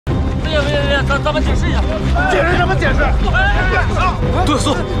咱们解释一下。解释什么解释？杜晓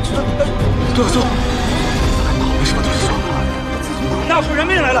苏，杜晓苏，为什么杜晓苏？闹出人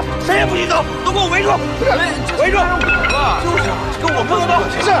命来了，谁也不许走，都给我围住！围住！就是跟我不能动。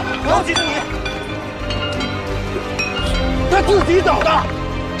是，我记着你。他自己倒的，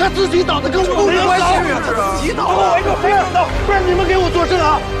他自己倒的，跟我没关系。他自己倒的，给我围住，谁也不能动！不是你们给我做事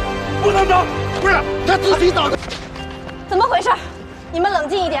啊！不能走！不是他自己倒的。怎么回事？你们冷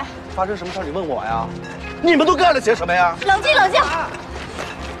静一点。发生什么事你问我呀？你们都干了些什么呀？冷静，冷静。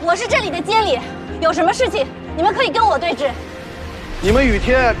我是这里的监理，有什么事情你们可以跟我对峙。你们雨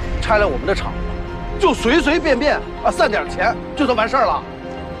天拆了我们的厂子，就随随便便散点钱就算完事儿了，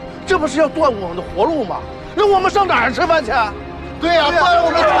这不是要断我们的活路吗？让我们上哪儿吃饭去？对呀，断我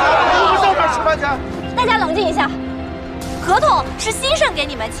们上哪儿吃饭去？大家冷静一下，合同是兴盛给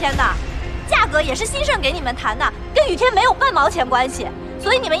你们签的，价格也是兴盛给你们谈的，跟雨天没有半毛钱关系，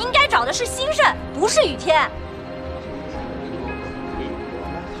所以你们应该找的是兴盛，不是雨天。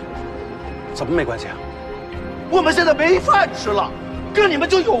怎么没关系啊？我们现在没饭吃了，跟你们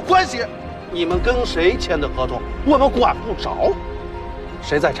就有关系。你们跟谁签的合同，我们管不着。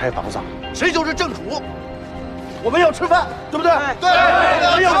谁在拆房子，谁就是正主。我们要吃饭，对不对？对。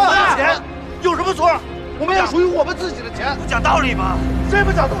我们要花钱，有什么错？我们要属于我们自己的钱。不讲道理吗？谁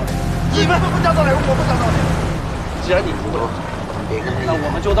不讲道理？你们不讲道理，我不讲道理。既然你不讲道理，那我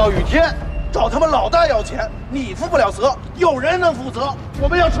们就到雨天找他们老大要钱。你负不了责，有人能负责。我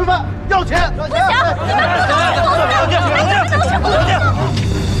们要吃饭，要钱。不行，你们不能是公司，你们不能是公司。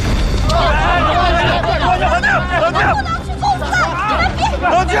冷静，不能是公司，你们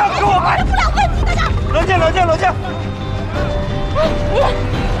别冷静，给我来。不了问题的。冷静，冷静，冷静。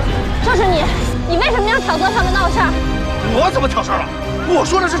就是你为什么要挑唆他们闹事儿？我怎么挑事儿了？我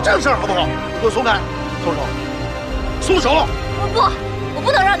说的是正事儿，好不好？给我松开，松手，松手！我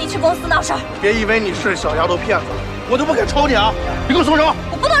不能让你去公司闹事儿。别以为你是小丫头片子，我就不敢抽你啊！你给我松手！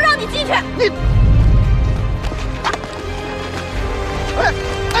我不能让你进去。你，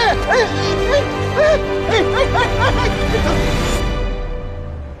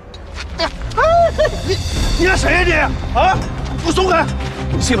你是谁呀你？啊！给我松开！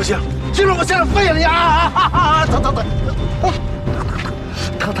你信不信？信不信我现在废了你啊！疼！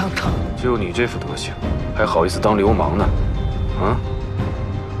就你这副德行，还好意思当流氓呢？啊！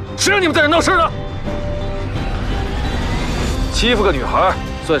谁让你们在这闹事的？欺负个女孩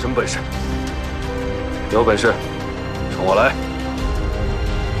算什么本事？有本事冲我来！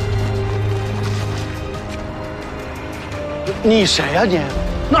你谁呀你？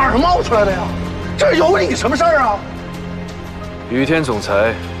哪儿冒出来的呀？这有你什么事儿啊？雨天总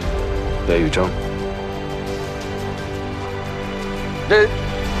裁雷宇峥，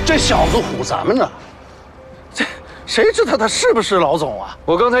这小子唬咱们呢，这谁知道他是不是老总啊？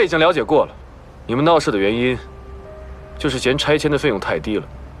我刚才已经了解过了，你们闹事的原因就是嫌拆迁的费用太低了。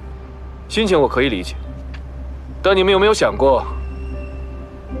心情我可以理解，但你们有没有想过，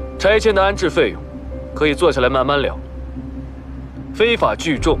拆迁的安置费用可以坐下来慢慢聊，非法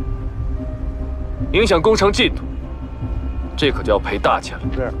聚众影响工程进度，这可就要赔大钱了。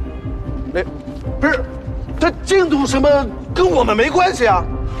不是，这进度什么跟我们没关系啊？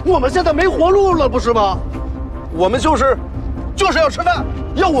我们现在没活路了，不是吗？我们就是要吃饭，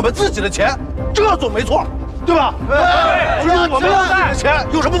要我们自己的钱，这总没错，对吧？对，我们要自己的钱，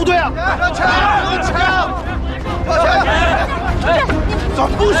有什么不对啊？要钱！怎么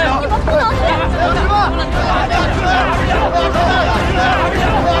不行？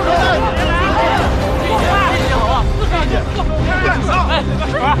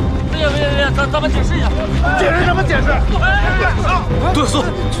你们不能咱们解释一下。解释什么解释？杜晓苏，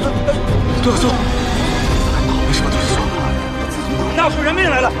杜晓苏，为什么杜晓苏？闹出人命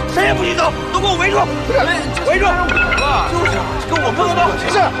来了，谁也不许走，都给我围住！围住！就是跟我不能动。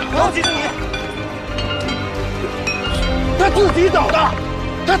是，我记着你。他自己倒的，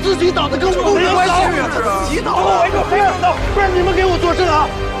他自己倒的，跟我没关系。他自己倒的，给我围住，谁也不能动！不是你们给我做事啊！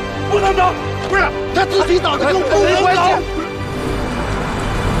不能走！不是他自己倒的，跟我没关系。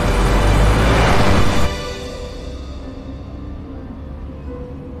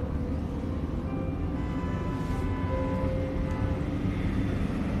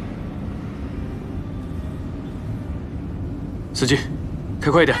司机，开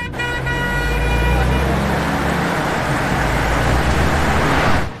快一点。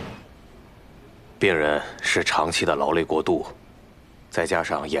病人是长期的劳累过度，再加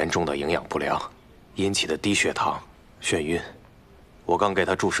上严重的营养不良引起的低血糖、眩晕。我刚给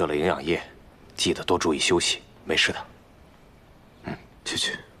他注射了营养液，记得多注意休息，没事的。去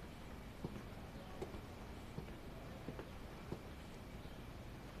去。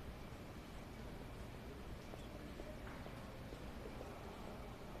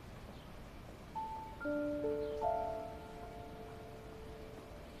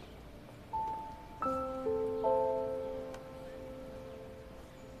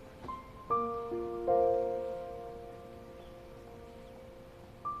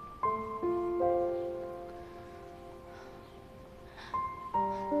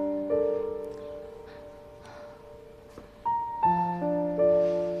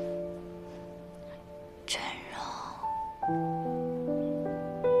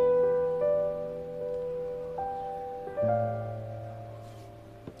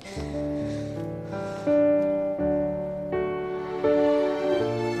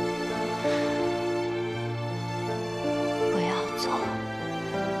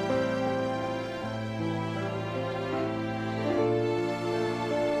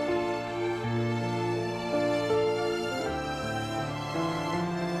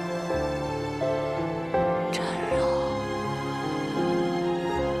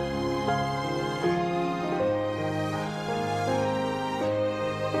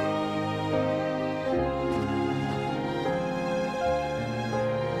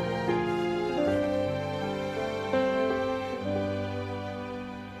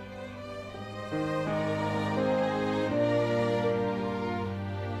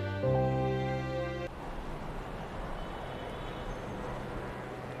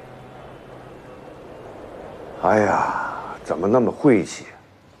哎呀，怎么那么晦气？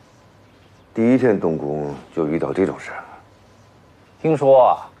第一天动工就遇到这种事儿。听说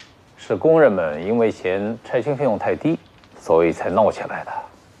啊，是工人们因为嫌拆迁费用太低，所以才闹起来的。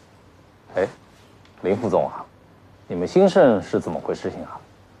哎，林副总啊，你们兴盛是怎么回事情啊？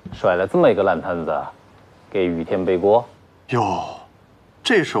甩了这么一个烂摊子，给雨天背锅？哟，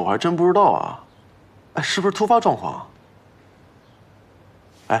这事我还真不知道啊。哎，是不是突发状况？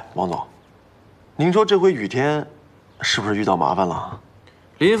哎，王总，您说这回雨天是不是遇到麻烦了？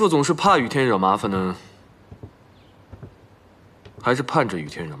林副总是怕雨天惹麻烦呢，还是盼着雨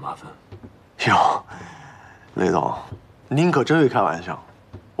天惹麻烦？哟，雷总，您可真会开玩笑。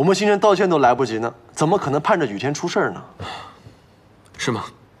我们新人道歉都来不及呢，怎么可能盼着雨天出事儿呢？是吗？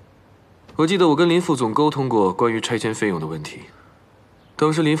我记得我跟林副总沟通过关于拆迁费用的问题，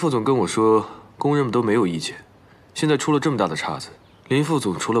当时林副总跟我说，工人们都没有意见。现在出了这么大的岔子，林副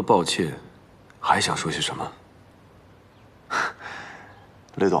总除了抱歉，还想说些什么？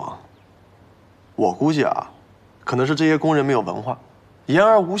雷总，我估计啊，可能是这些工人没有文化，言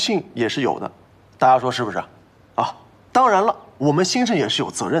而无信也是有的，大家说是不是？啊，当然了，我们新盛也是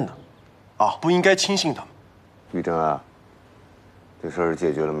有责任的，啊，不应该轻信他们。玉珍啊，这事儿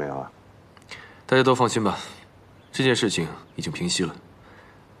解决了没有啊？大家都放心吧，这件事情已经平息了。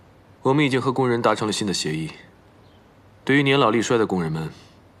我们已经和工人达成了新的协议，对于年老力衰的工人们，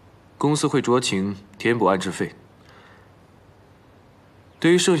公司会酌情填补安置费。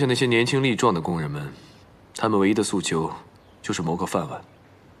对于剩下那些年轻力壮的工人们，他们唯一的诉求就是谋个饭碗。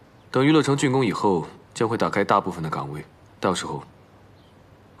等娱乐城竣工以后，将会打开大部分的岗位，到时候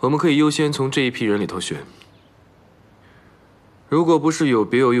我们可以优先从这一批人里头选。如果不是有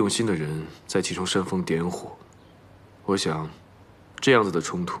别有用心的人在其中煽风点火，我想这样子的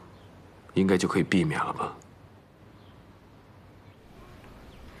冲突应该就可以避免了吧。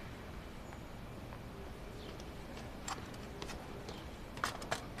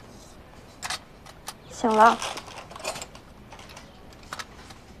醒了。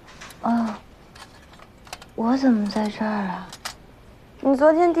哦，我怎么在这儿啊？你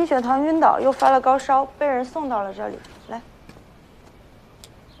昨天低血糖晕倒，又发了高烧，被人送到了这里。来，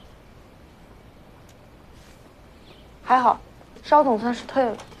还好，烧总算是退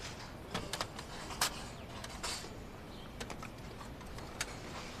了。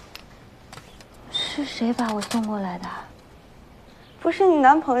是谁把我送过来的？不是你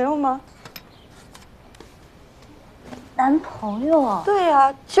男朋友吗？男朋友？对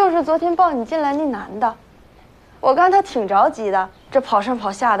呀，就是昨天抱你进来那男的。我看他挺着急的，这跑上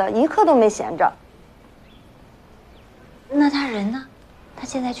跑下的，一刻都没闲着。那他人呢？他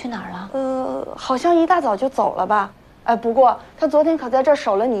现在去哪儿了？好像一大早就走了吧。哎，不过他昨天可在这儿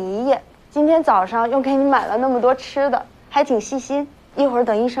守了你一夜，今天早上又给你买了那么多吃的，还挺细心。一会儿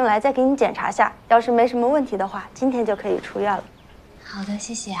等医生来再给你检查下，要是没什么问题的话，今天就可以出院了。好的，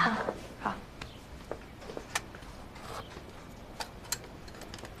谢谢啊。好。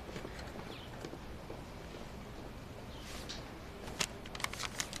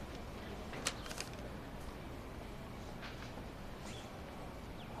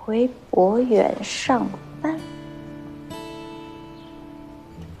回博远上班。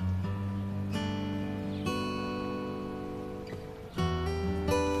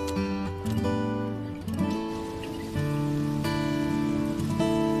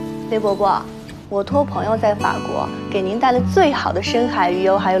雷伯伯，我托朋友在法国给您带了最好的深海鱼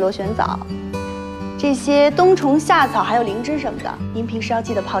油，还有螺旋藻，这些冬虫夏草还有灵芝什么的，您平时要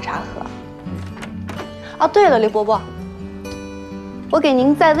记得泡茶喝。哦，对了，雷伯伯，我给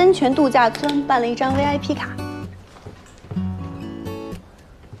您在温泉度假村办了一张 VIP 卡，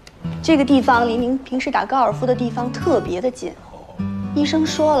这个地方离您平时打高尔夫的地方特别的近。医生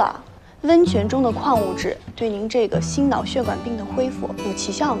说了，温泉中的矿物质对您这个心脑血管病的恢复有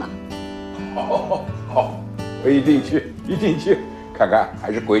奇效呢。好，我一定去，一定去，看看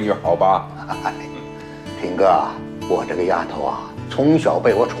还是闺女好吧。平哥，我这个丫头啊，从小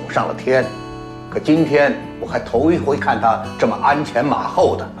被我宠上了天，可今天我还头一回看她这么鞍前马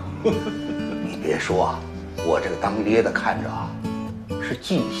后的。你别说啊，我这个当爹的看着啊，是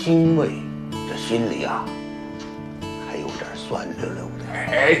既欣慰，这心里啊还有点酸溜溜的。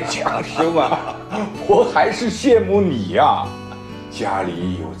哎，蒋兄啊，我还是羡慕你呀，家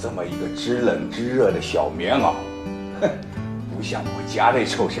里有这么一个知冷知热的小棉袄，哼，不像我家那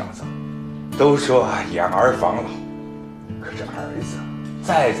臭小子。都说养儿防老，可这儿子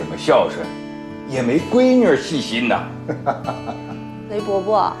再怎么孝顺，也没闺女细心呐。雷伯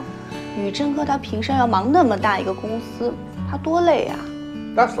伯，宇珍哥他平时要忙那么大一个公司，他多累啊。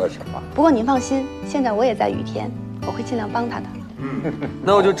那说什么？不过您放心，现在我也在雨田，我会尽量帮他的。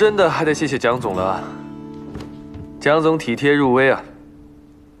那我就真的还得谢谢蒋总了。蒋总体贴入微啊，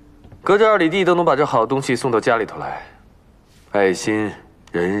隔着2里地都能把这好东西送到家里头来，爱心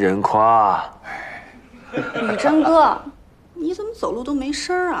人人夸。宇真哥，你怎么走路都没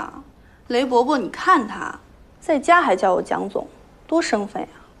声儿啊？雷伯伯，你看他，在家还叫我蒋总，多生分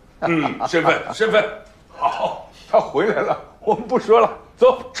呀！身份，好，他回来了，我们不说了，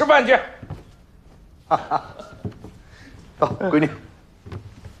走，吃饭去。走，闺女。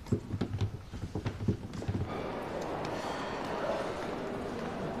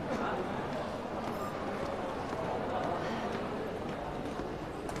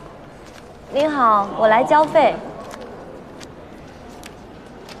您好，我来交费。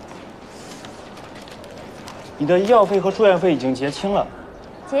你的医药费和住院费已经结清了。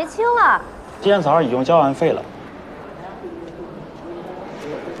结清了。今天早上已经交完费了。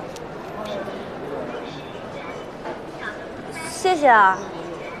谢谢啊。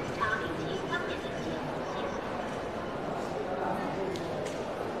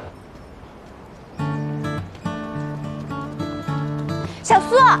小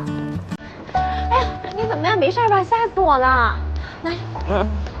苏，哎呀，你怎么样？没事吧？吓死我了！来，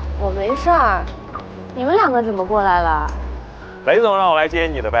我没事儿。你们2个怎么过来了？雷总让我来接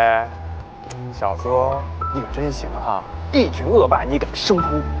你的呗。小苏，你可真行啊！一群恶霸你敢生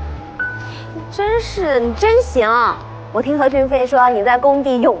呼？你真行！我听何俊飞说你在工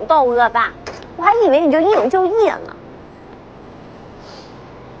地勇斗恶霸，我还以为你就英勇就义了呢。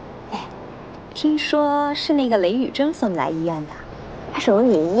哎，听说是那个雷宇峥送你来医院的，他守了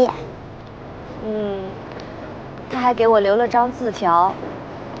你1夜。他还给我留了张字条，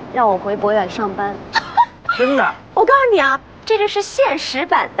让我回博远上班。真的？我告诉你啊，这个是现实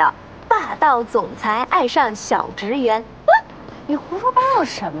版的霸道总裁爱上小职员。你胡说八道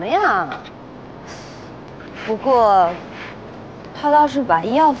什么呀？不过，他倒是把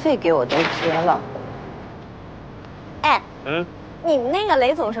医药费给我都结了。哎，你们那个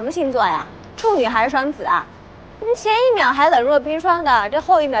雷总什么星座呀？处女还是双子啊？前一秒还冷若冰霜的，这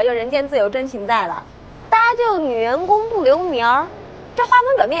后一秒就人间自有真情在了。搭救女员工不留名儿，这画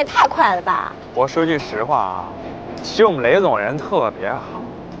风转变也太快了吧！我说句实话啊，其实我们雷总人特别好，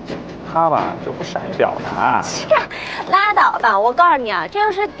他吧就不善于表达。拉倒吧！我告诉你啊，这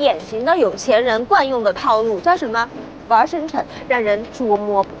就是典型的有钱人惯用的套路，叫什么？玩深沉，让人捉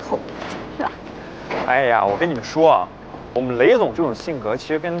摸不透，是吧？哎呀，我跟你们说啊，我们雷总这种性格其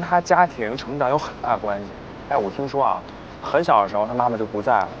实跟他家庭成长有很大关系。哎，我听说啊，很小的时候他妈妈就不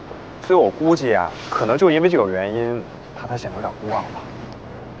在了，所以我估计啊，可能就因为这个原因，他显得有点孤傲吧。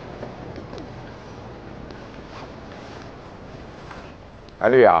哎，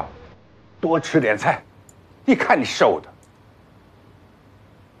绿啊，多吃点菜，你看你瘦的。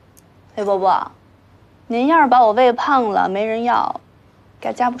雷伯伯，您要是把我喂胖了，没人要，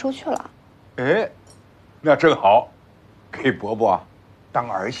该嫁不出去了。哎，那正好，给伯伯当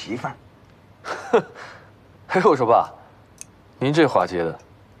儿媳妇儿。哼，哎，我说爸，您这话接的，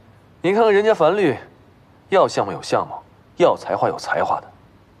您看看人家樊律，要相貌有相貌，要才华有才华的，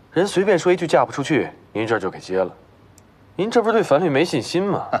人随便说一句嫁不出去，您这就给接了。您这不是对樊律没信心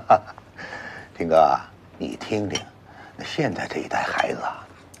吗？听哥，你听听，那现在这一代孩子啊，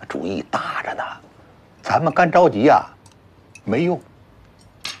主意大着呢，咱们干着急呀，没用。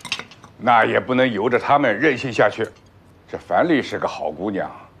那也不能由着他们任性下去。这樊律是个好姑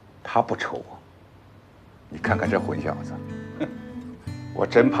娘，她不丑。你看看这混小子，哼，我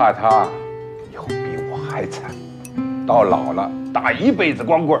真怕他以后比我还惨，到老了打一辈子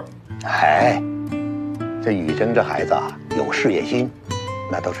光棍。哎，这雨珍这孩子啊，有事业心，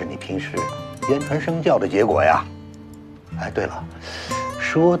那都是你平时言传身教的结果呀。哎，对了，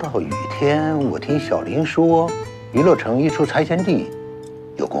说到雨天，我听小林说，娱乐城一处拆迁地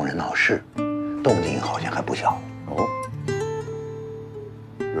有工人闹事，动静好像还不小。哦，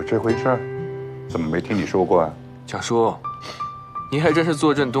有这回事儿？怎么没听你说过啊？蒋叔，您还真是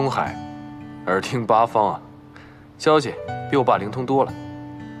坐镇东海，耳听八方啊，消息比我爸灵通多了，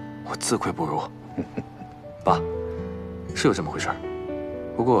我自愧不如。爸，是有这么回事儿，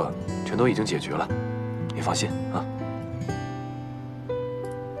不过全都已经解决了，你放心啊。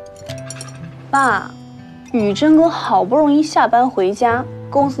爸，雨珍哥好不容易下班回家，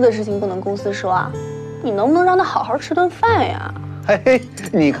公司的事情不能公司说啊，你能不能让他好好吃顿饭呀？嘿嘿，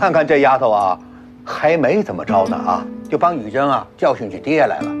你看看这丫头啊，还没怎么着呢啊，就帮雨珍啊教训起爹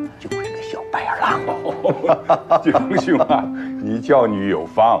来了，就是个小白眼狼。景兄啊，你教女有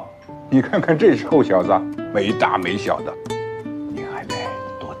方，你看看这臭小子，没大没小的，你还得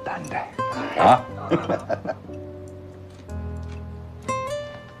多担待啊。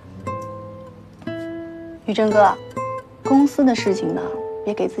雨珍哥，公司的事情呢，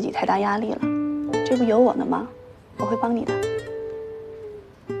别给自己太大压力了，这不有我呢吗？我会帮你的。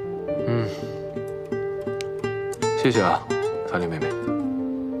嗯，谢谢啊，樊丽妹妹。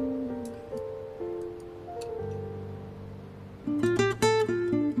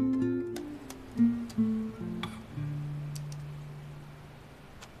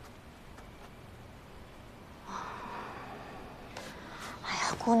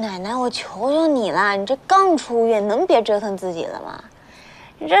姑奶奶，我求求你了，你这刚出院，能别折腾自己了吗？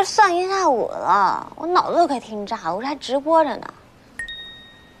你这算一下午了，我脑子都快听炸了，我这还直播着呢。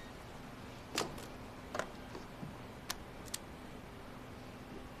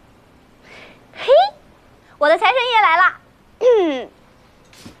嘿，我的财神爷来了。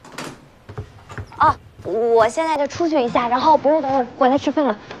哦，我现在就出去一下，然后不用等我回来吃饭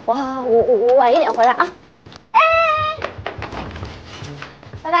了，我晚一点回来啊。哎。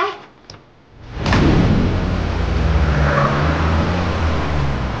拜拜。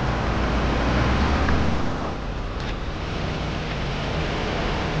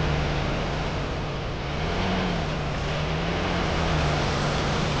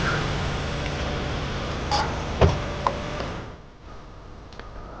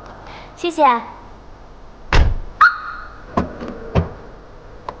谢谢。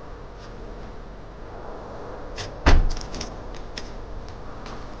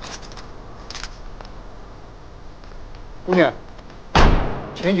姑娘，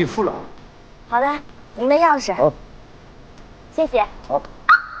钱已经付了。好的，您的钥匙。好，谢谢。好，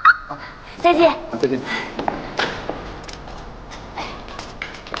再见。再见。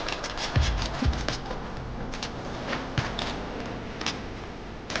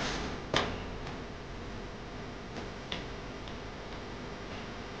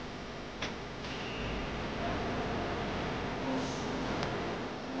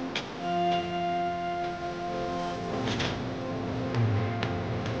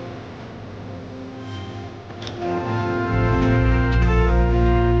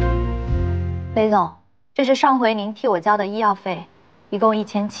雷总，这是上回您替我交的医药费，一共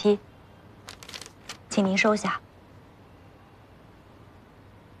1700，请您收下。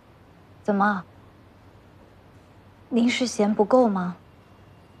怎么？您是嫌不够吗？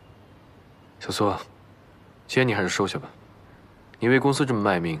小苏，既然你还是收下吧。你为公司这么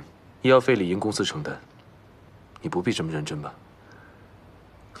卖命，医药费理应公司承担，你不必这么认真吧？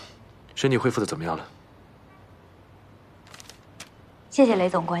身体恢复的怎么样了？谢谢雷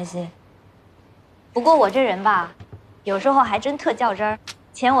总关心。不过我这人吧，有时候还真特较真儿，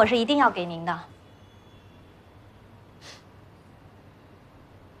钱我是一定要给您的。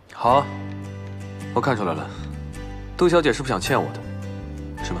好，我看出来了，杜小姐是不想欠我的，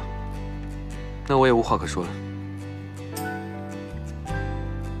是吗？那我也无话可说了。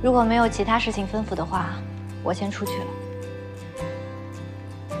如果没有其他事情吩咐的话，我先出去了。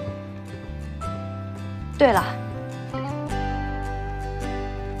对了，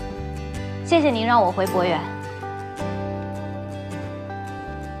谢谢您让我回博远。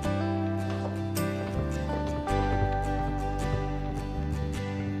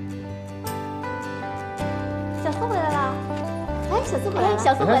小苏回来了，哎，小苏回来了，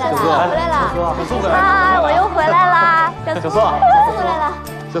小苏回来了，回来了，小苏回来了，啊，我又回来啦，小苏，小苏回来了。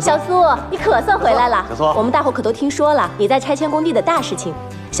小苏，你可算回来了。小苏，我们大伙可都听说了你在拆迁工地的大事情。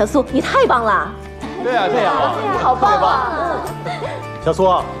小苏，你太棒了！对呀，对呀，好棒啊！小苏，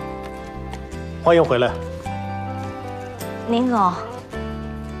欢迎回来。宁总，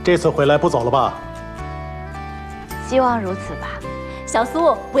这次回来不走了吧？希望如此吧。小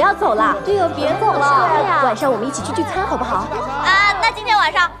苏，不要走了。对呀，别走了。对呀，晚上我们一起去聚餐好不好？啊，那今天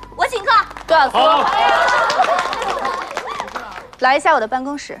晚上我请客。对啊，好。来一下我的办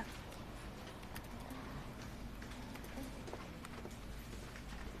公室。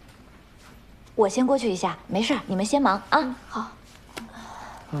我先过去一下，没事，你们先忙啊。好。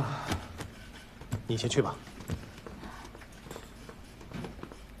你先去吧。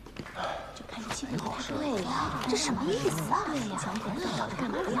这看气氛不太对呀，这什么意思啊？对呀，强迫找着干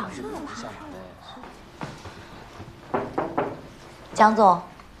嘛的呀？蒋总，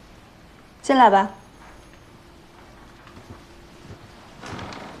进来吧。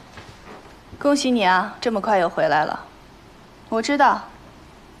恭喜你啊，这么快又回来了。我知道，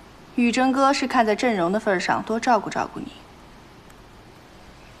宇峥哥是看在阵容的份上多照顾照顾你。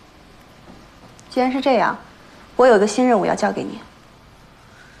既然是这样，我有一个新任务要交给你。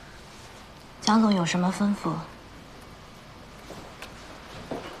蒋总有什么吩咐？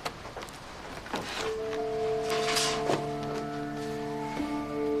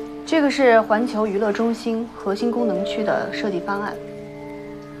这个是环球娱乐中心核心功能区的设计方案。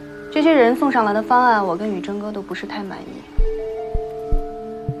这些人送上来的方案，我跟宇峥哥都不是太满意。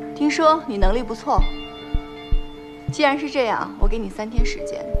听说你能力不错，既然是这样，我给你3天时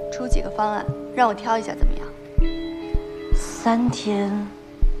间，出几个方案，让我挑一下，怎么样？3天，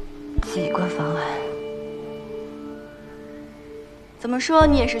几个方案？怎么说，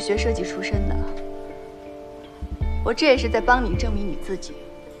你也是学设计出身的，我这也是在帮你证明你自己。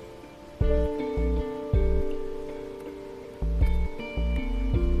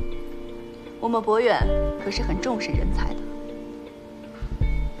我们博远可是很重视人才的。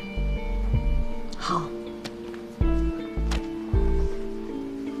好。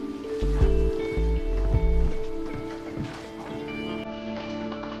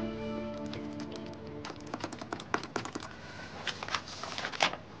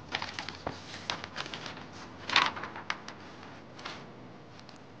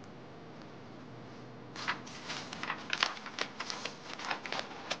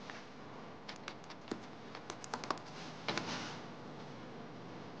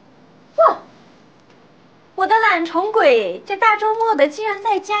我的懒虫鬼，这大周末的竟然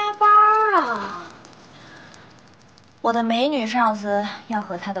在加班啊！我的美女上司要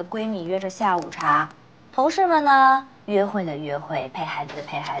和她的闺蜜约着下午茶，同事们呢约会的约会，陪孩子的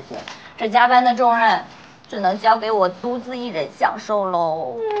陪孩子，这加班的重任只能交给我独自一人享受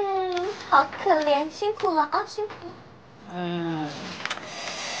喽。好可怜，辛苦了啊，辛苦了。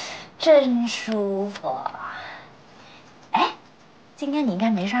真舒服。哎，今天你应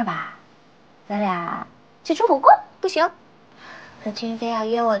该没事吧？咱俩去吃火锅不行？何君非要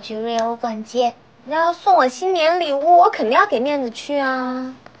约我去瑞欧逛街，你要送我新年礼物，我肯定要给面子去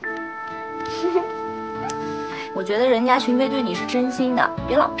啊。我觉得人家群飞对你是真心的，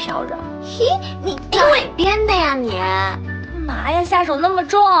别老飘着。嘿，你嘴边的呀你！干嘛呀，下手那么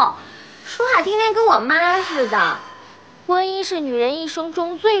重？说话天天跟我妈似的。婚姻是女人一生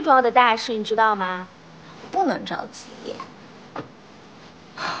中最重要的大事，你知道吗？不能着急。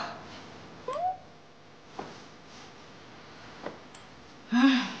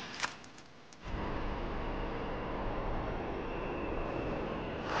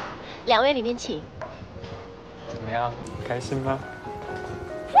2位里面请。怎么样，开心吗？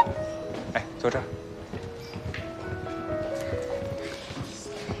哎，坐这儿。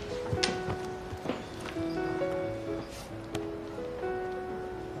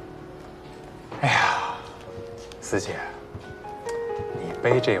哎呀，四姐，你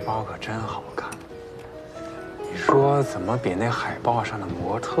背这包可真好看。你说怎么比那海报上的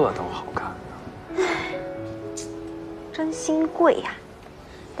模特都好看呢？真心贵呀，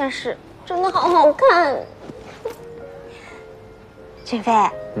但是真的好好看。俊飞，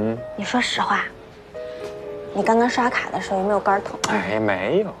你说实话，你刚刚刷卡的时候有没有肝疼？哎，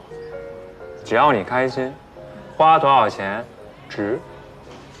没有，只要你开心，花多少钱值。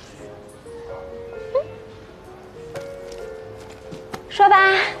说吧，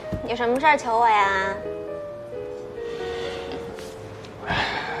有什么事儿求我呀？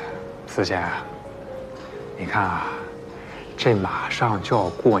四姐，你看啊，这马上就要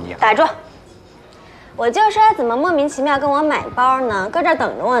过年了。打住！我就说怎么莫名其妙跟我买包呢？搁这儿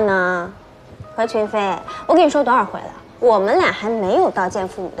等着我呢。何群飞，我跟你说多少回了，我们俩还没有到见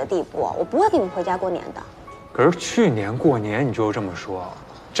父母的地步，我不会跟你回家过年的。可是去年过年你就这么说，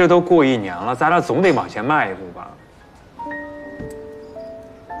这都过1年了，咱俩总得往前迈一步吧？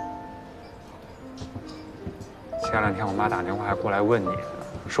前2天我妈打电话还过来问你呢，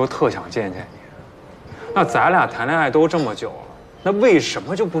说特想见见你。那咱俩谈恋爱都这么久了，那为什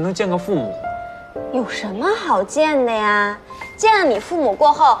么就不能见个父母？有什么好见的呀？见了你父母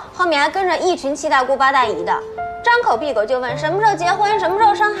过后，后面还跟着一群七大姑八大姨的，张口闭口就问什么时候结婚，什么时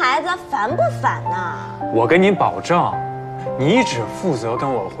候生孩子，烦不烦呐？我跟你保证，你只负责跟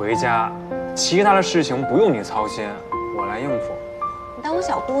我回家，其他的事情不用你操心，我来应付。你当我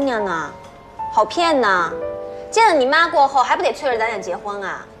小姑娘呢？好骗呢？见了你妈过后，还不得催着咱俩结婚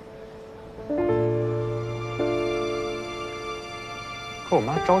啊？可我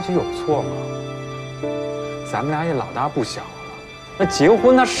妈着急有错吗？咱们俩也老大不小了，那结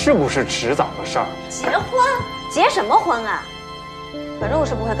婚那是不是迟早的事儿？结婚？结什么婚啊？反正我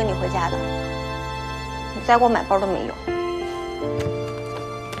是不会跟你回家的，你再给我买包都没用。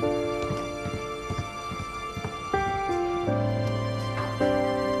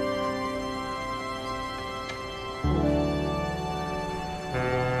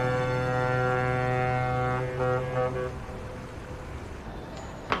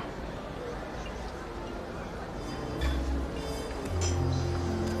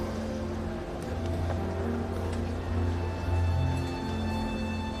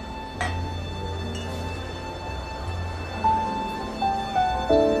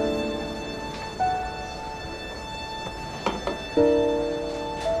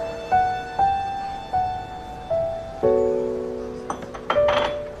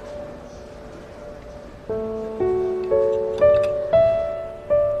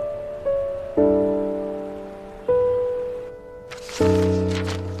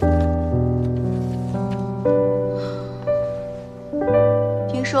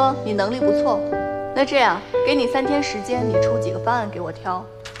你能力不错。那这样，给你3天时间，你出几个方案给我挑。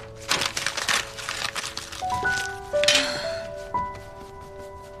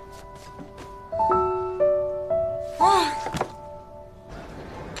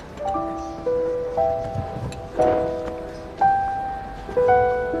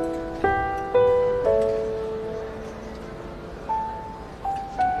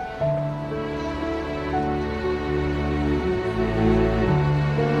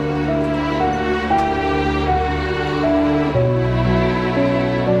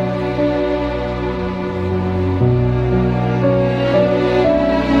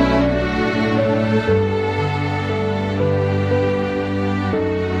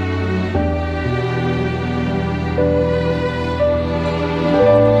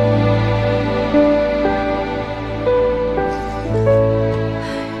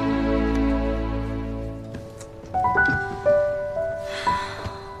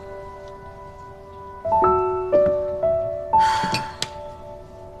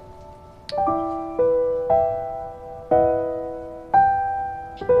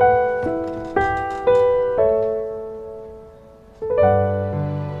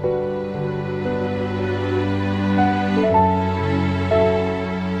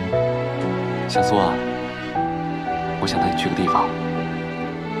小苏啊，我想带你去个地方，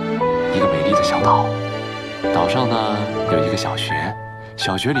一个美丽的小岛。岛上呢有一个小学，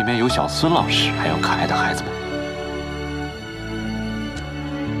小学里面有小孙老师，还有可爱的孩子们。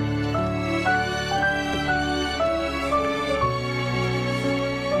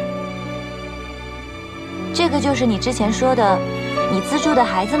这个就是你之前说的，你资助的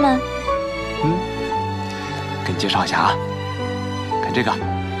孩子们？给你介绍一下啊，看这个。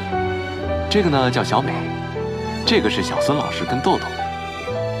这个呢叫小美，这个是小孙老师跟豆豆，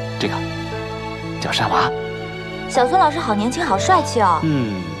这个叫山娃。小孙老师好年轻，好帅气哦。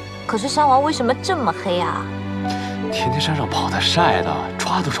可是山娃为什么这么黑啊？天天山上跑的晒的，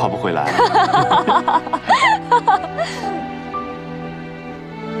抓都抓不回来。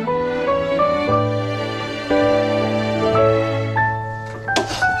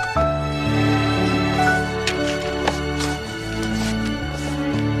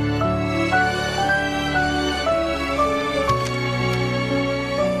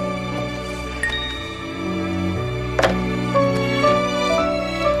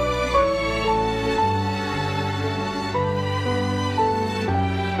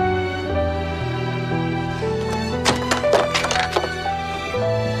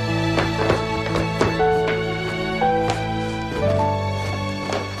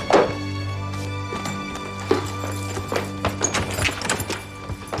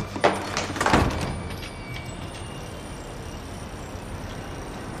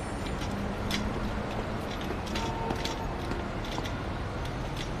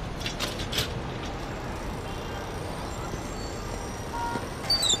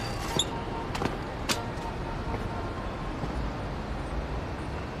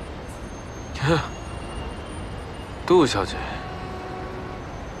杜小姐，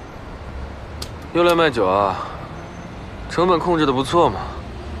又来卖酒啊？成本控制的不错嘛，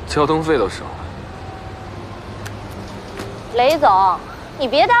交通费都省了。雷总，你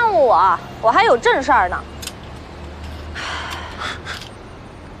别耽误我，我还有正事儿呢。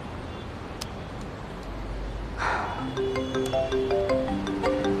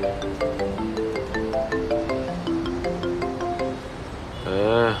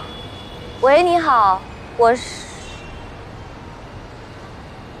喂，你好，我是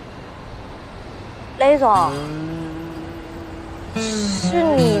雷总，是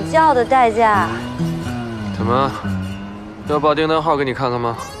你叫的代驾。怎么，要报订单号给你看看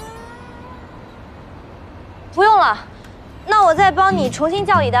吗？不用了，那我再帮你重新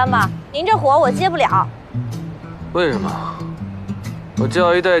叫一单吧。您这活我接不了。为什么？我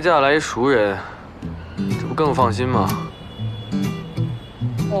叫一代驾来一熟人，这不更放心吗？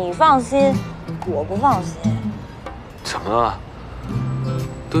你放心，我不放心。怎么了，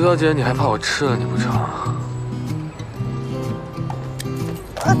杜小姐？你还怕我吃了你不成？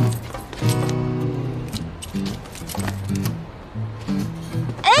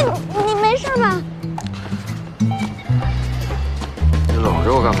哎，你没事吧？你搂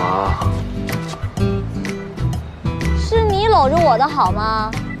着我干嘛？是你搂着我的好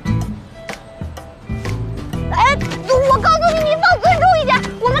吗？哎，我告诉你，你放尊重一点，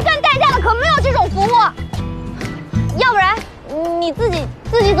我们干代驾的可没有这种服务。要不然你自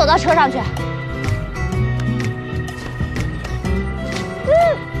己走到车上去。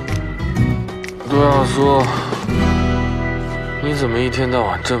杜小苏，你怎么一天到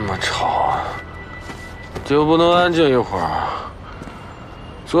晚这么吵啊？就不能安静一会儿？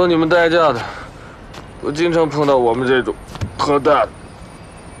做你们代驾的，我经常碰到我们这种喝大的，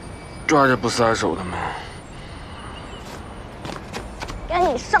抓着不撒手的嘛。赶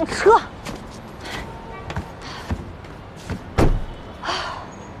紧上车！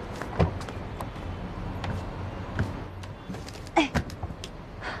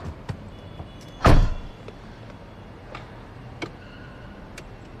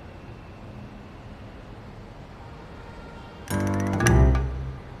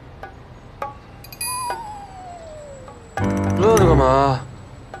愣着干嘛？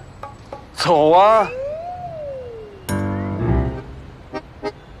走啊！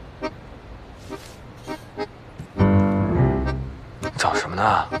找什么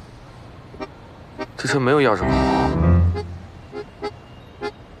呢？这车没有钥匙孔，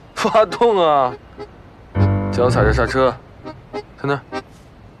发动啊！脚踩着刹车，在那儿，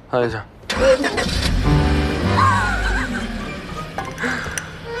按一下。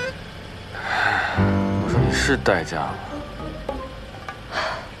我说你是代驾吗？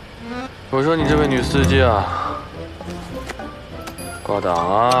我说你这位女司机啊，挂档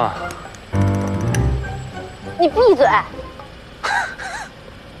啊！你闭嘴！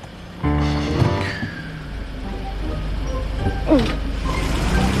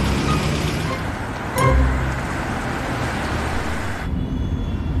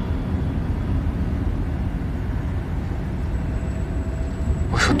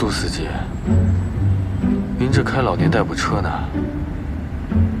我说杜司机，您这开老年代步车呢？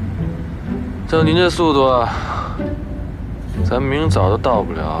照您这速度啊，咱明早都到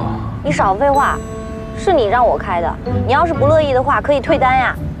不了。你少废话，是你让我开的，你要是不乐意的话，可以退单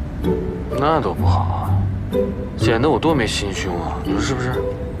呀。那多不好啊，显得我多没心胸啊，你说是不是？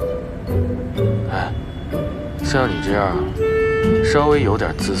哎，像你这样稍微有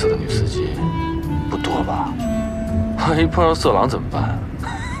点姿色的女司机不多吧？万一碰上色狼怎么办？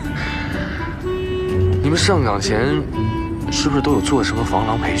你们上岗前是不是都有做什么防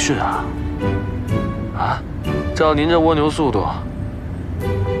狼培训啊？啊，照您这蜗牛速度，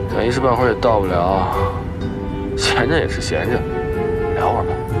咱一时半会儿也到不了，闲着也是闲着，聊会儿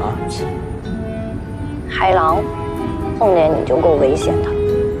吧啊！海狼，碰见你就够危险的。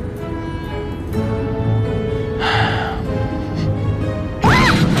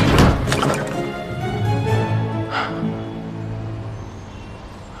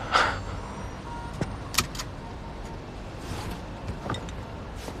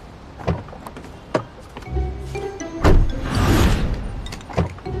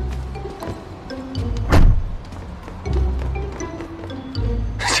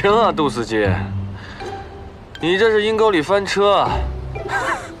行啊，杜司机，你这是阴沟里翻车啊，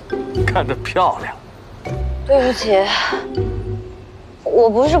干得漂亮。对不起，我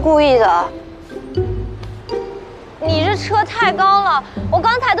不是故意的。你这车太高了，我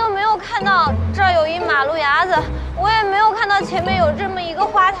刚才都没有看到这儿有一马路牙子，我也没有看到前面有这么一个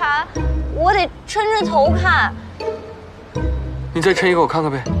花坛，我得抻着头看。你再抻一个我看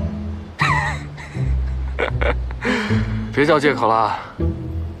看呗。别找借口了，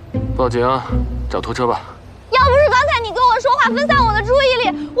报警，找拖车吧。要不是刚才你跟我说话分散我的注意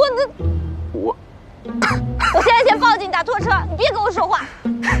力，我现在先报警打拖车，你别跟我说话。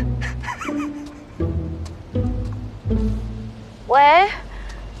喂，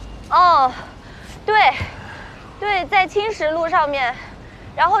哦，对，在青石路上面，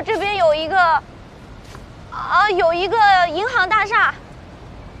然后这边有一个银行大厦。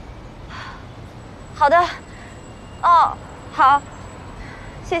好的，哦，好，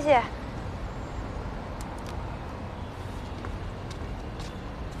谢谢。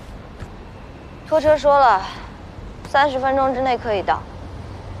拖车说了，30分钟之内可以到。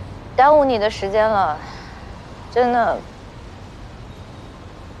耽误你的时间了，真的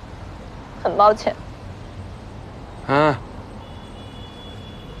很抱歉。嗯，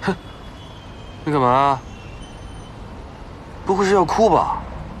哼，你干嘛？不会是要哭吧？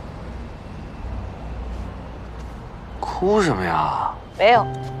哭什么呀？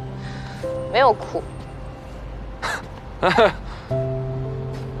没有哭。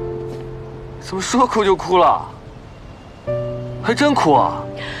怎么说哭就哭了？还真哭啊！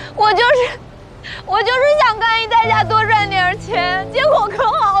我就是想干一代驾多赚点钱，结果可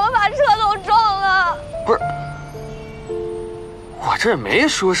好了，把车都撞了。不是，我这也没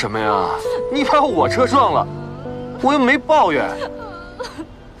说什么呀，你把我车撞了，我又没抱怨。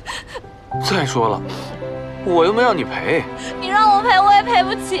再说了，我又没让你赔。你让我赔，我也赔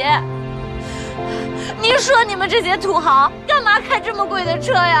不起。你说你们这些土豪干嘛开这么贵的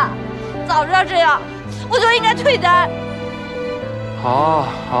车呀？早知道这样，我就应该退单。好，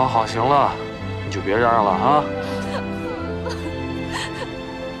行了，你就别嚷嚷了啊！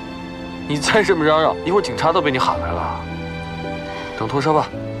你再这么嚷嚷，一会儿警察都被你喊来了。等拖车吧，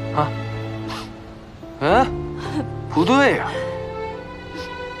啊？哎，不对呀，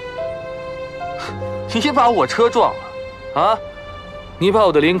你把我车撞了，啊？你把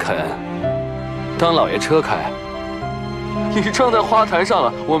我的林肯当老爷车开，你撞在花坛上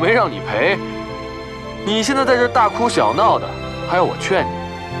了，我没让你赔。你现在在这大哭小闹的，还要我劝你？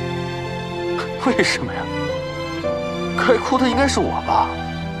为什么呀？该哭的应该是我吧？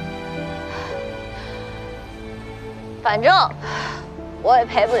反正我也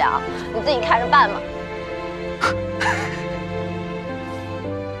赔不了，你自己看着办吧。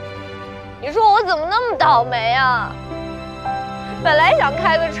你说我怎么那么倒霉啊？本来想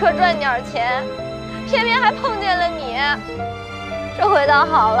开个车赚点钱，偏偏还碰见了你。这回倒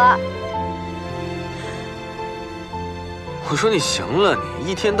好了。我说你行了，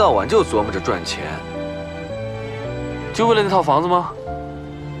你一天到晚就琢磨着赚钱，就为了那套房子吗？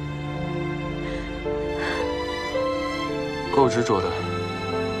够执着的。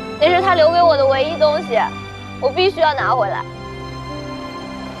那是他留给我的唯一东西，我必须要拿回来。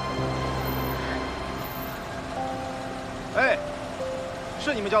哎，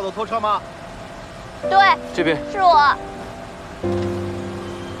是你们叫的拖车吗？对，这边是我。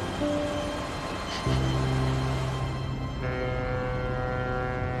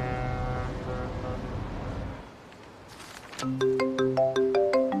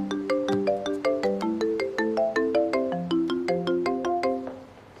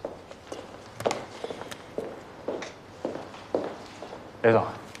雷总，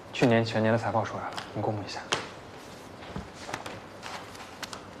去年全年的财报出来了，您公布一下。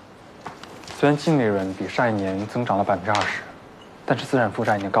虽然净利润比上一年增长了20%，但是资产负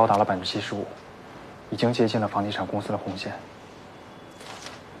债已经高达了75%，已经接近了房地产公司的红线。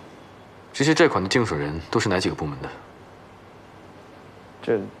这些债款的经手人都是哪几个部门的？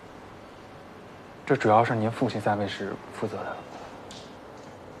这主要是您父亲在位时负责的。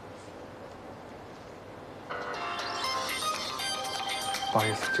不好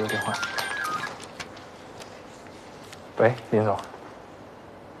意思，接个电话。喂，林总。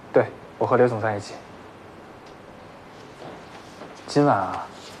对，我和雷总在一起。今晚啊，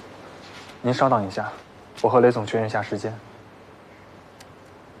您稍等一下，我和雷总确认一下时间。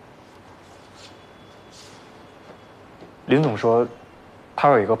林总说，他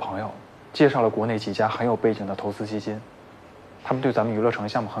有一个朋友介绍了国内几家很有背景的投资基金，他们对咱们娱乐城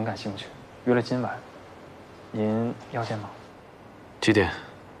项目很感兴趣，约了今晚。您要见吗？几点？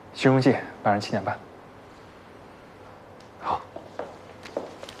新荣记，晚上7点半。好。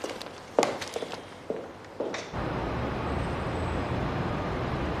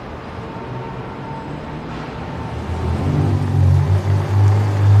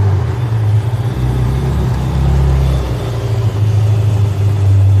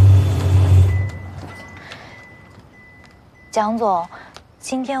蒋总，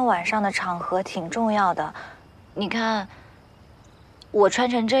今天晚上的场合挺重要的，你看。我穿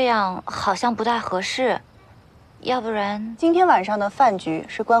成这样好像不太合适，要不然今天晚上的饭局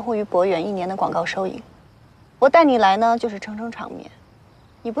是关乎于博远1年的广告收益，我带你来呢就是撑撑场面，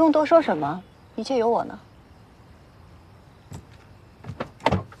你不用多说什么，一切有我呢。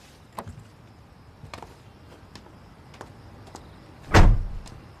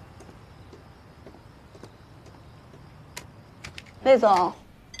魏总，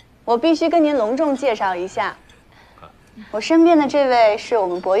我必须跟您隆重介绍一下。我身边的这位是我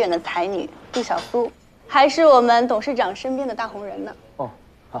们博远的才女杜晓苏，还是我们董事长身边的大红人呢。哦，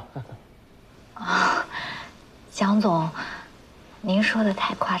好。啊，蒋总，您说的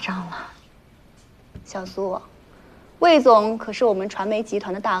太夸张了。小苏，魏总可是我们传媒集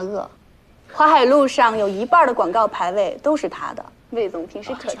团的大鳄，华海路上有1半的广告牌位都是他的。魏总平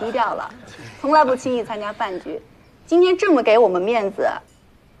时可低调了，从来不轻易参加饭局，今天这么给我们面子，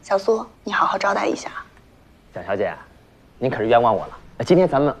小苏，你好好招待一下。蒋小姐。您可是冤枉我了，今天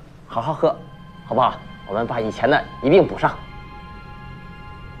咱们好好喝，好不好？我们把以前的一并补上。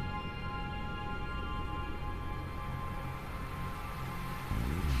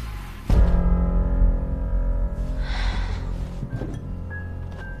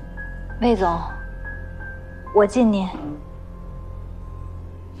魏总，我敬您。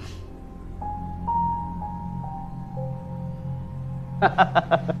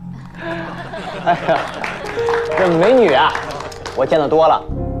哎呀，这美女啊，我见得多了，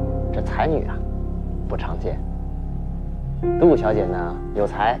这才女啊，不常见。杜小姐呢，有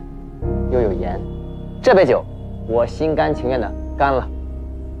才又有颜，这杯酒我心甘情愿的干了。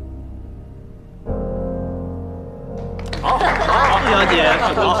好，杜小姐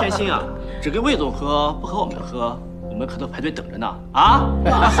可不用偏心啊，只给魏总喝，不和我们喝，我们们可都排队等着呢。啊？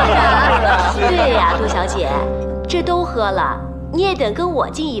是啊，对呀，杜小姐，这都喝了，你也得跟我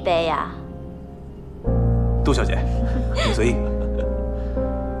敬一杯呀。杜小姐，你随意。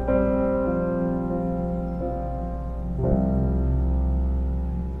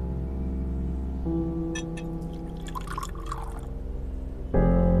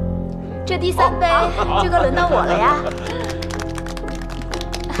这第3杯，这个轮到我了呀。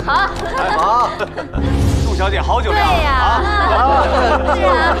好，杜小姐好酒量。对呀，是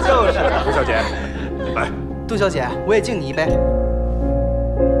啊，就是。杜小姐，来。杜小姐，我也敬你一杯。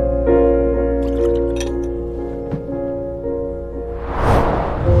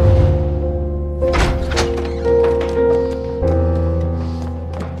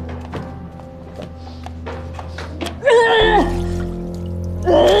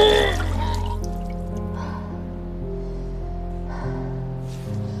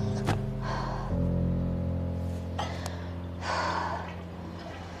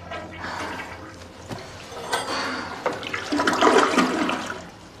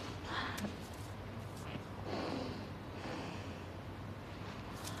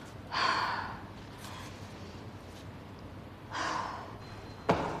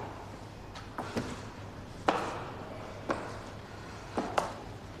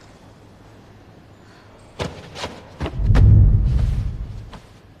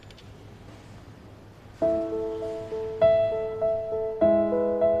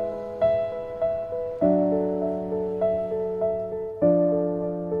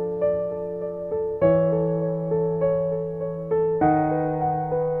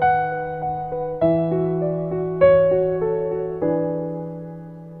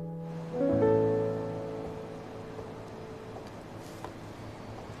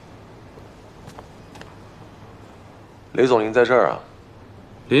雷总，您在这儿啊？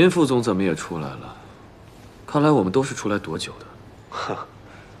林副总怎么也出来了？看来我们都是出来躲酒的。呵，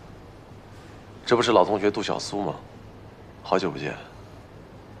这不是老同学杜晓苏吗？好久不见。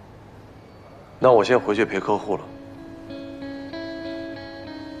那我先回去陪客户了，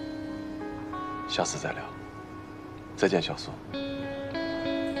下次再聊。再见，小苏。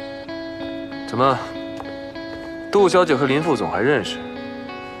怎么，杜小姐和林副总还认识？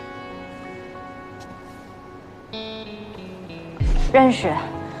认识，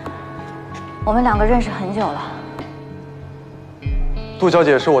我们2个认识很久了。杜小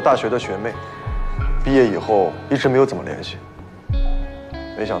姐是我大学的学妹，毕业以后一直没有怎么联系。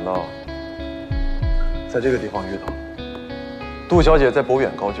没想到在这个地方遇到。杜小姐在博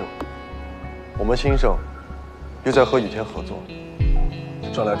远高就，我们新生又在和雨天合作，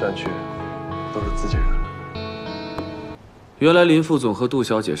转来转去都是自己人。原来林副总和杜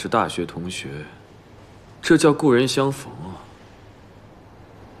小姐是大学同学，这叫故人相逢啊！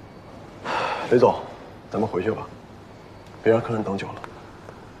雷总，咱们回去吧，别让客人等久了。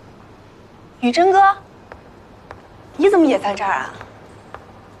雨真哥，你怎么也在这儿啊？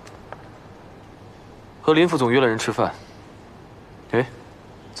和林副总约了人吃饭。哎，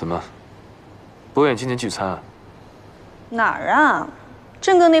怎么？博远今年聚餐啊？哪儿啊？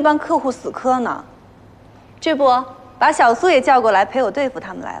正跟那帮客户死磕呢。这不，把小苏也叫过来陪我对付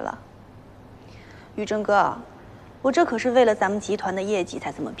他们来了。雨真哥，我这可是为了咱们集团的业绩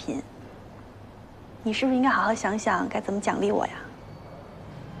才这么拼。你是不是应该好好想想该怎么奖励我呀？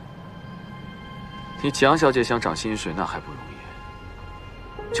你蒋小姐想涨薪水那还不容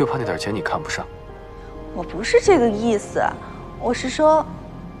易，就怕那点钱你看不上。我不是这个意思，我是说，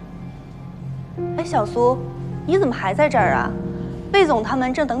哎，小苏，你怎么还在这儿啊？魏总他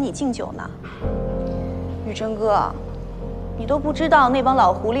们正等你敬酒呢。雨真哥，你都不知道那帮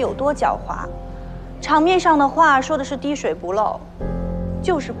老狐狸有多狡猾，场面上的话说的是滴水不漏，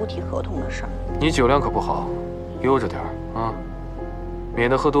就是不提合同的事儿。你酒量可不好，悠着点儿啊，免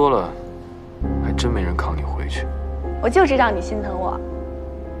得喝多了，还真没人扛你回去。我就知道你心疼我，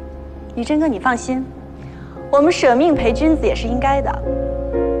雨真哥，你放心，我们舍命陪君子也是应该的，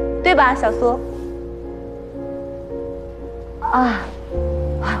对吧，小苏？啊，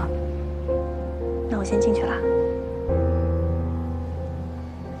那我先进去了。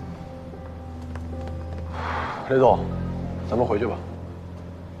雷总，咱们回去吧。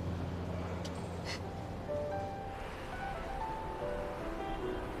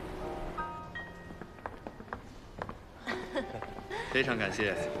非常感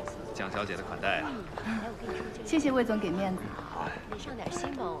谢蒋小姐的款待啊！谢谢魏总给面子。好，你上点心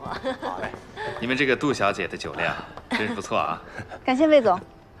帮我。好嘞。你们这个杜小姐的酒量真是不错啊！感谢魏总，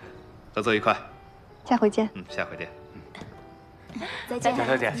合作愉快。下回见。下回见。再见，蒋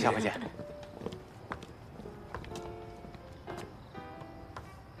小姐，下回见。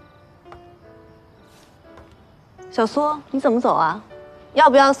小苏，你怎么走啊？要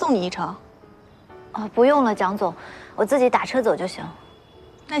不要送你一程？哦，不用了，蒋总，我自己打车走就行。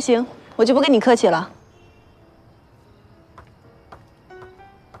那行，我就不跟你客气了。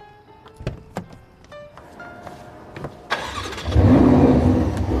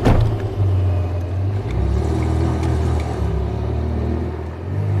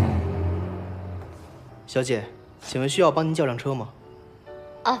小姐，请问需要帮您叫辆车吗？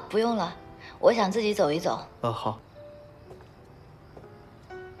啊，不用了，我想自己走一走。好。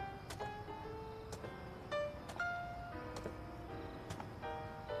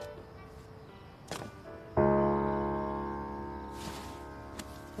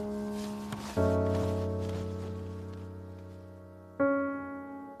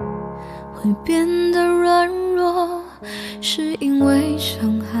会变得软弱，是因为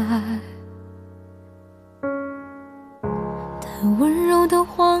伤害。太温柔的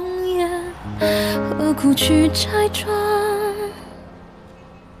谎言，何苦去拆穿？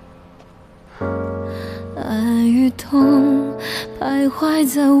爱与痛徘徊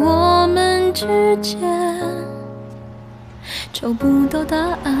在我们之间，找不到答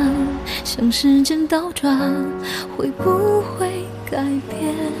案，像时间倒转，会不会改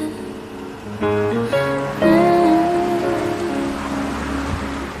变？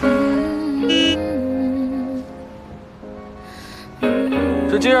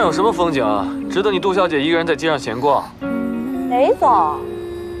这街上有什么风景啊，值得你杜小姐一个人在街上闲逛？雷总，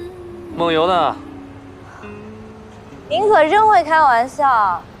梦游呢？您可真会开玩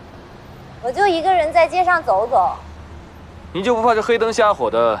笑，我就一个人在街上走走。你就不怕这黑灯瞎火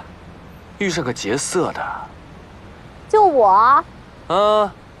的，遇上个劫色的？就我？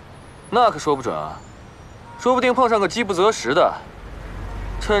啊，那可说不准啊，说不定碰上个饥不择食的，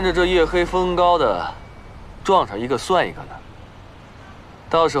趁着这夜黑风高的，撞上一个算一个呢。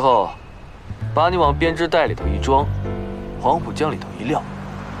到时候，把你往编织袋里头一装，黄浦江里头一撂，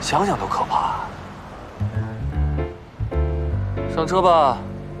想想都可怕。上车吧，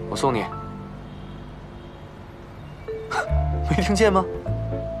我送你。没听见吗？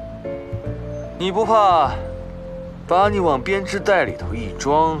你不怕把你往编织袋里头一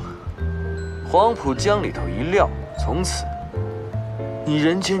装，黄浦江里头一撂，从此你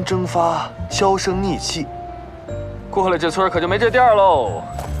人间蒸发，销声匿迹，过了这村可就没这店喽。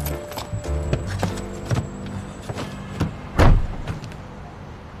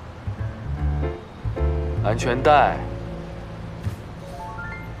安全带。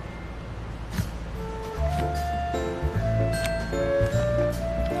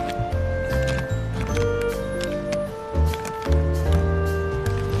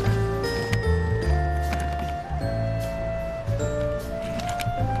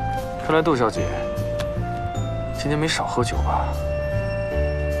看来杜小姐今天没少喝酒吧？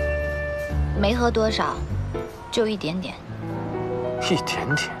没喝多少，就一点点。一点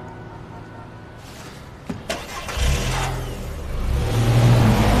点。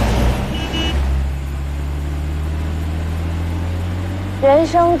人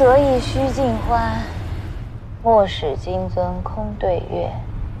生得意须尽欢，莫使金樽空对月。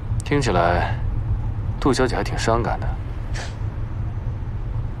听起来，杜小姐还挺伤感的。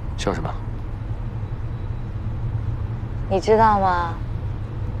笑什么？你知道吗？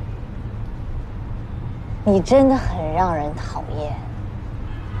你真的很让人讨厌。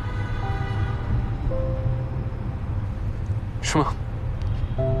是吗？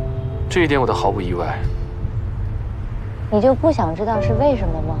这一点我倒毫不意外。你就不想知道是为什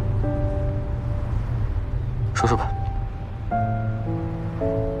么吗？说说吧。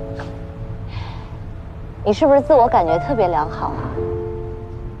你是不是自我感觉特别良好啊？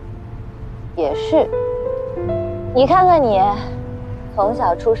也是。你看看你，从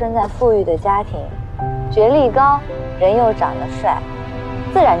小出生在富裕的家庭，学历高，人又长得帅，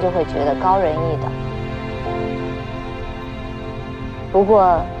自然就会觉得高人一等。不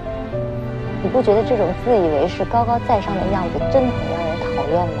过，你不觉得这种自以为是、高高在上的样子真的很让人讨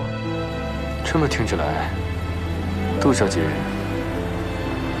厌吗？这么听起来，杜小姐，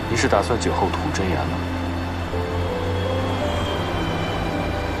你是打算酒后吐真言了？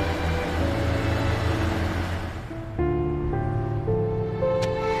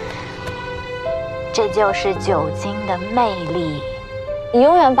这就是酒精的魅力。你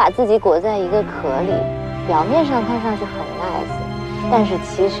永远把自己裹在一个壳里，表面上看上去很 nice， 但是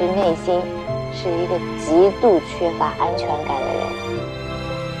其实内心是一个极度缺乏安全感的人。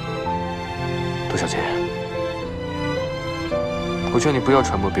杜小姐，我劝你不要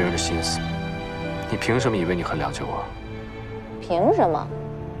揣摩别人的心思。你凭什么以为你很了解我？凭什么？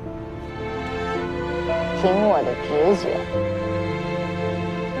凭我的直觉。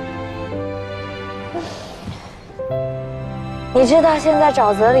你知道现在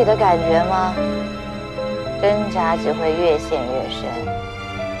沼泽里的感觉吗？挣扎只会越陷越深，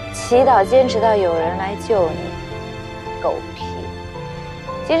祈祷坚持到有人来救你。狗屁！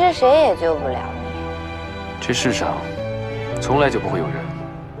其实谁也救不了你。这世上从来就不会有人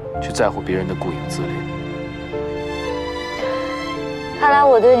去在乎别人的顾影自怜。看来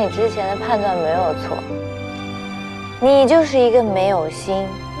我对你之前的判断没有错，你就是一个没有心、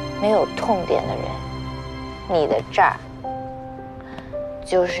没有痛点的人。你的这儿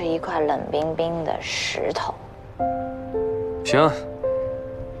就是一块冷冰冰的石头。行，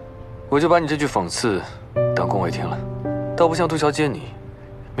我就把你这句讽刺当恭维听了，倒不像杜小姐你，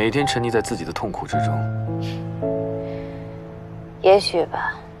每天沉溺在自己的痛苦之中。也许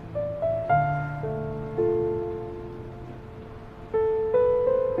吧。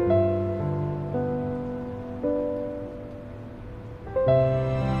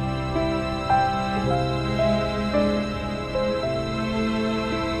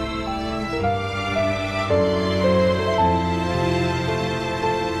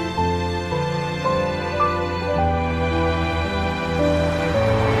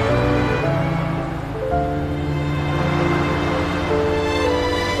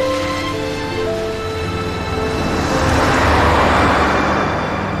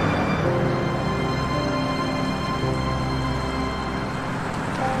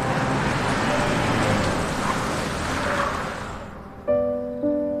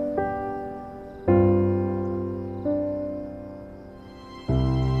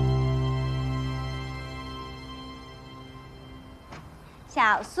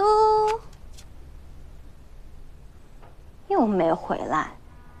小苏又没回来，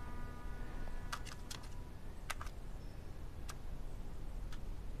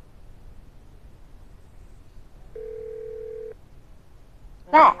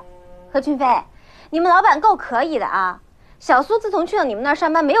喂，何群飞，你们老板够可以的啊！小苏自从去了你们那儿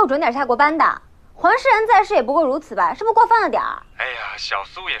上班，没有准点下过班的。黄世仁在世也不过如此吧，是不是过分了点儿？哎呀，小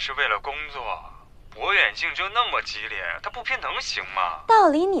苏也是为了工作。博远竞争那么激烈，他不拼能行吗？道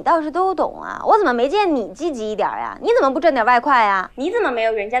理你倒是都懂啊，我怎么没见你积极一点呀？你怎么不挣点外快呀？你怎么没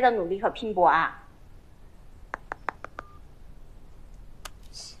有人家的努力和拼搏啊？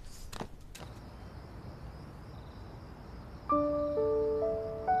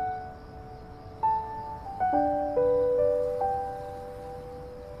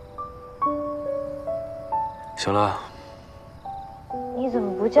行了，你怎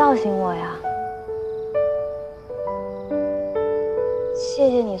么不叫醒我呀？谢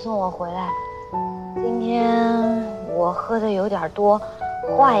谢你送我回来。今天我喝的有点多，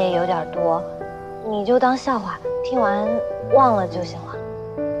话也有点多，你就当笑话，听完忘了就行了。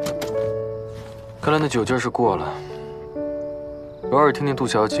看来那酒劲儿是过了。偶尔听听杜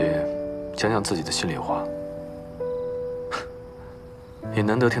小姐讲讲自己的心里话，也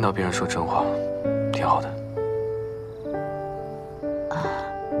难得听到别人说真话，挺好的。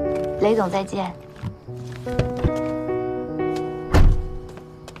雷总再见。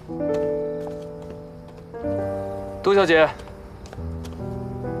杜小姐，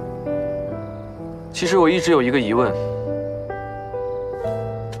其实我一直有一个疑问，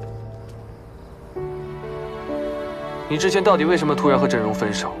你之前到底为什么突然和郑荣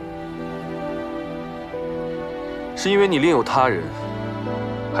分手？是因为你另有他人，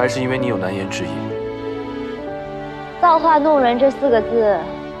还是因为你有难言之隐？造化弄人这4个字，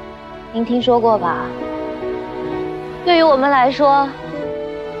您听说过吧？对于我们来说，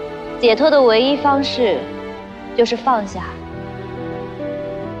解脱的唯一方式就是放下。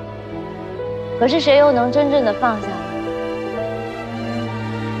可是谁又能真正的放下呢？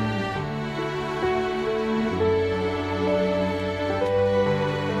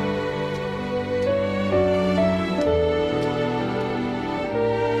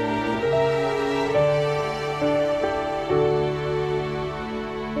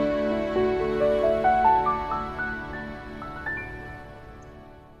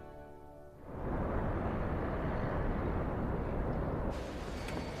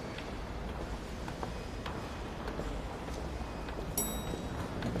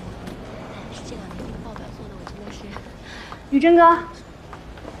宇臻哥，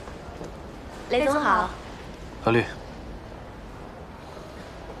雷总好。阿丽，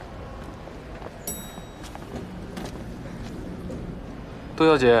杜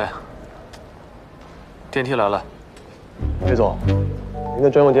小姐，电梯来了。雷总，您的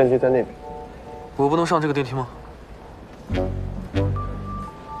专用电梯在那边。我不能上这个电梯吗？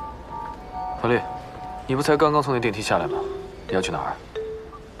阿丽，你不才刚刚从那电梯下来吗？你要去哪儿？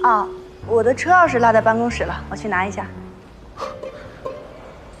哦，我的车钥匙落在办公室了，我去拿一下。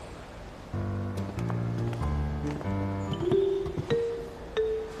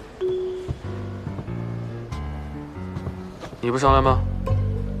你不上来吗？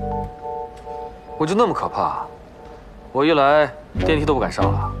我就那么可怕？我一来电梯都不敢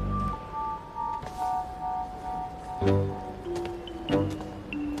上了。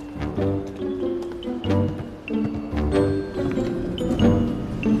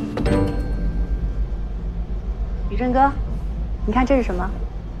宇正哥，你看这是什么？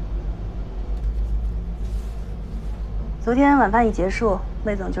昨天晚饭一结束，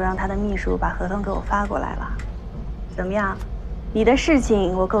魏总就让他的秘书把合同给我发过来了。怎么样？你的事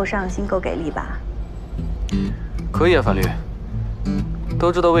情我够上心、够给力吧？可以啊，樊律。都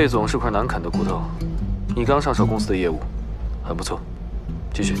知道魏总是块难啃的骨头，你刚上手公司的业务，很不错，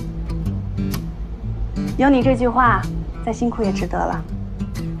继续。有你这句话，再辛苦也值得了。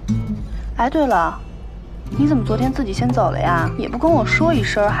哎，对了，你怎么昨天自己先走了呀？也不跟我说一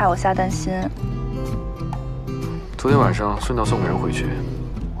声，害我瞎担心。昨天晚上顺道送个人回去，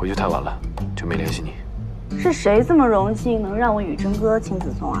回去太晚了，就没联系你。是谁这么荣幸能让我宇真哥亲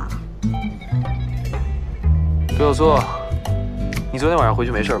自送啊？杜小苏，你昨天晚上回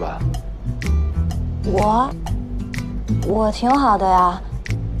去没事吧？我挺好的呀。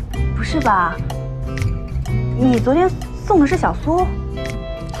不是吧？你昨天送的是小苏？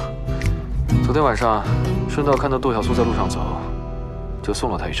昨天晚上顺道看到杜小苏在路上走，就送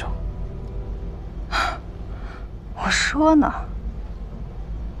了她一程。我说呢，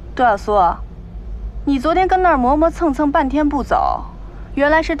杜小苏，你昨天跟那儿磨磨蹭蹭半天不走，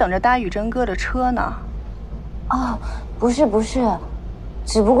原来是等着搭宇真哥的车呢。哦，不是，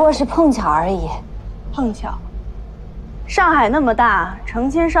只不过是碰巧而已。碰巧？上海那么大，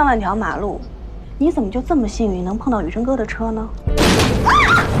成千上万条马路，你怎么就这么幸运能碰到宇真哥的车呢？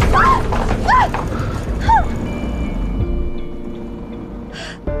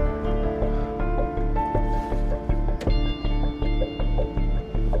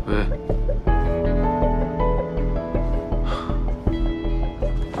喂。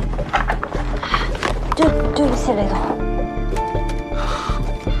对不起，雷总。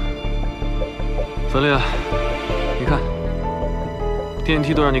樊律，你看，电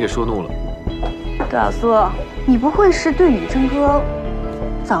梯都让你给说怒了。杜小苏，你不会是对宇真哥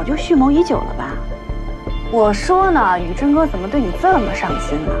早就蓄谋已久了吧？我说呢，宇真哥怎么对你这么上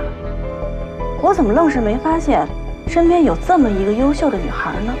心呢？我怎么愣是没发现身边有这么一个优秀的女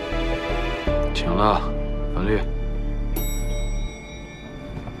孩呢？请了，樊律。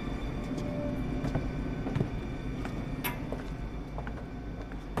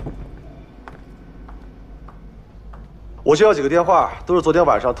我接到几个电话，都是昨天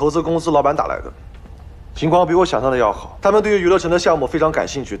晚上投资公司老板打来的，情况比我想象的要好。他们对于娱乐城的项目非常感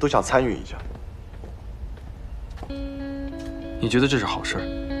兴趣，都想参与一下。你觉得这是好事？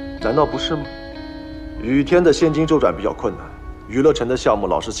难道不是吗？雨天的现金周转比较困难，娱乐城的项目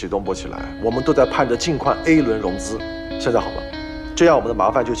老是启动不起来，我们都在盼着尽快 A 轮融资。现在好了，这样我们的麻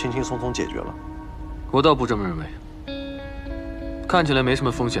烦就轻轻松松解决了。我倒不这么认为。看起来没什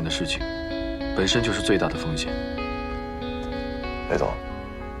么风险的事情，本身就是最大的风险。雷总，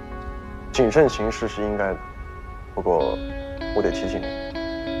谨慎行事是应该的，不过我得提醒你，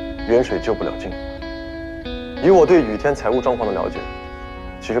远水救不了近火。以我对雨天财务状况的了解，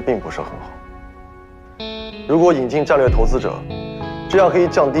其实并不是很好。如果引进战略投资者，这样可以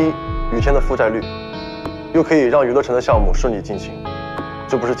降低雨天的负债率，又可以让娱乐城的项目顺利进行，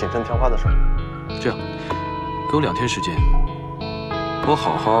这不是锦上添花的事儿。这样，给我2天时间，我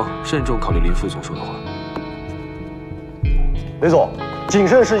好好慎重考虑林副总说的话。雷总，谨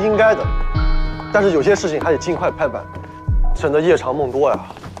慎是应该的，但是有些事情还得尽快判办，省得夜长梦多呀。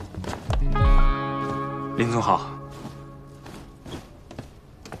林总好。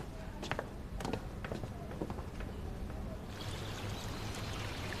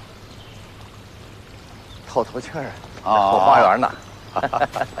透透气儿，后花园呢。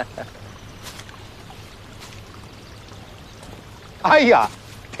哎呀，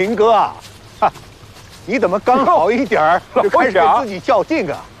平哥啊！你怎么刚好一点儿就开始跟自己较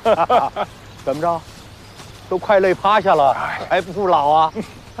劲啊？怎么着，都快累趴下了，还不服老啊？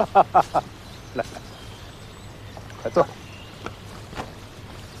来，快坐。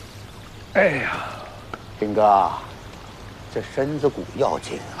哎呀，平哥，这身子骨要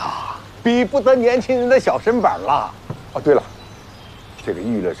紧啊，比不得年轻人的小身板了。哦，对了，这个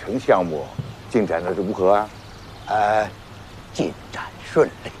娱乐城项目进展的如何啊？进展顺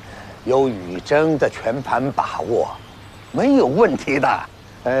利。有宇真的全盘把握，没有问题的。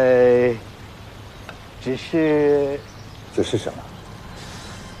只是什么？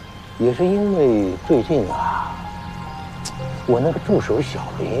也是因为最近啊，我那个助手小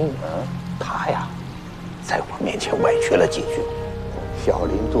林，他呀，在我面前委屈了几句。小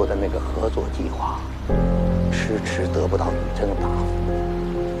林做的那个合作计划，迟迟得不到女真的答复，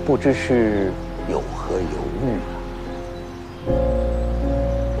不知是有何犹豫啊？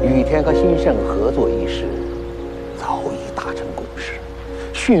雨田和兴盛合作一事早已达成共识，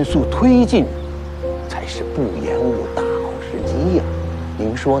迅速推进才是不延误大好时机呀。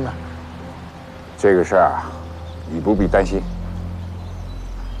您说呢？这个事儿啊，你不必担心，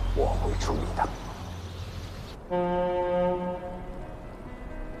我会处理的。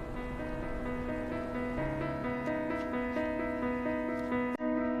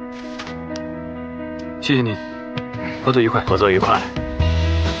谢谢你，合作愉快，合作愉快。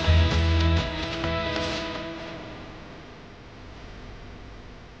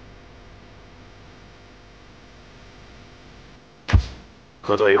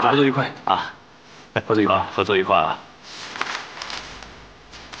合作愉快，合作愉快啊！合作愉快，合作愉快啊！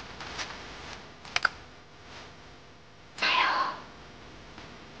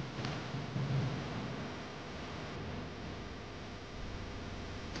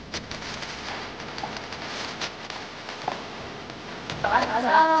走了，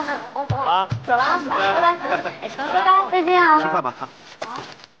走了，走了，拜拜，拜拜，再见啊！吃饭吧。